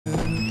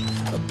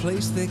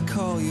place they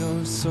call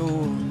your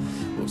soul.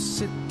 We'll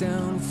sit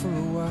down for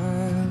a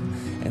while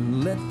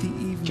and let the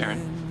evening...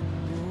 Karen.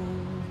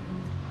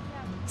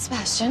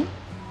 Sebastian,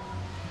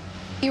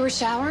 you were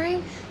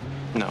showering?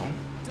 No.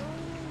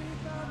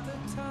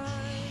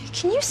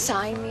 Can you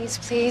sign these,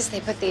 please? They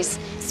put these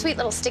sweet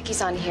little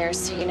stickies on here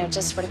so you know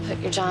just where to put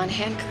your jaw and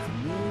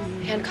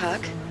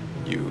Hancock.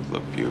 You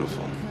look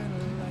beautiful,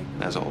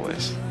 as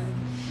always.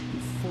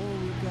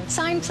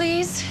 Sign,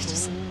 please.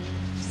 Just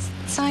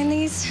sign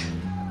these.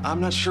 I'm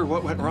not sure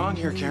what went wrong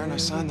here, Karen. I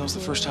signed those the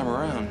first time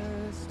around.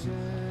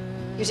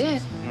 You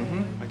did?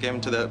 Mm-hmm. I gave them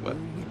to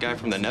that, guy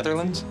from the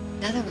Netherlands?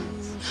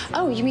 Netherlands.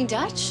 Oh, you mean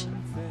Dutch?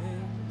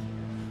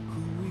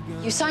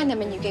 You signed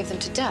them and you gave them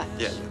to Dutch?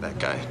 Yeah, that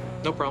guy.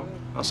 No problem.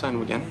 I'll sign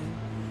them again.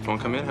 Want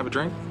to come in, have a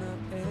drink?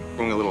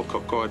 Bring a little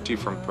cocoa tea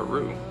from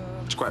Peru.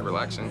 It's quite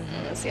relaxing.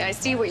 See, I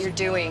see what you're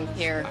doing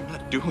here. I'm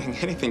not doing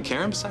anything,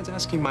 Karen, besides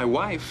asking my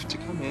wife to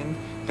come in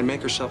and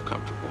make herself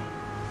comfortable.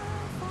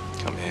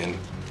 Come in.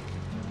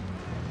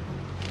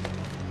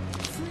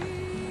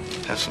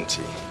 Have some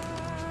tea.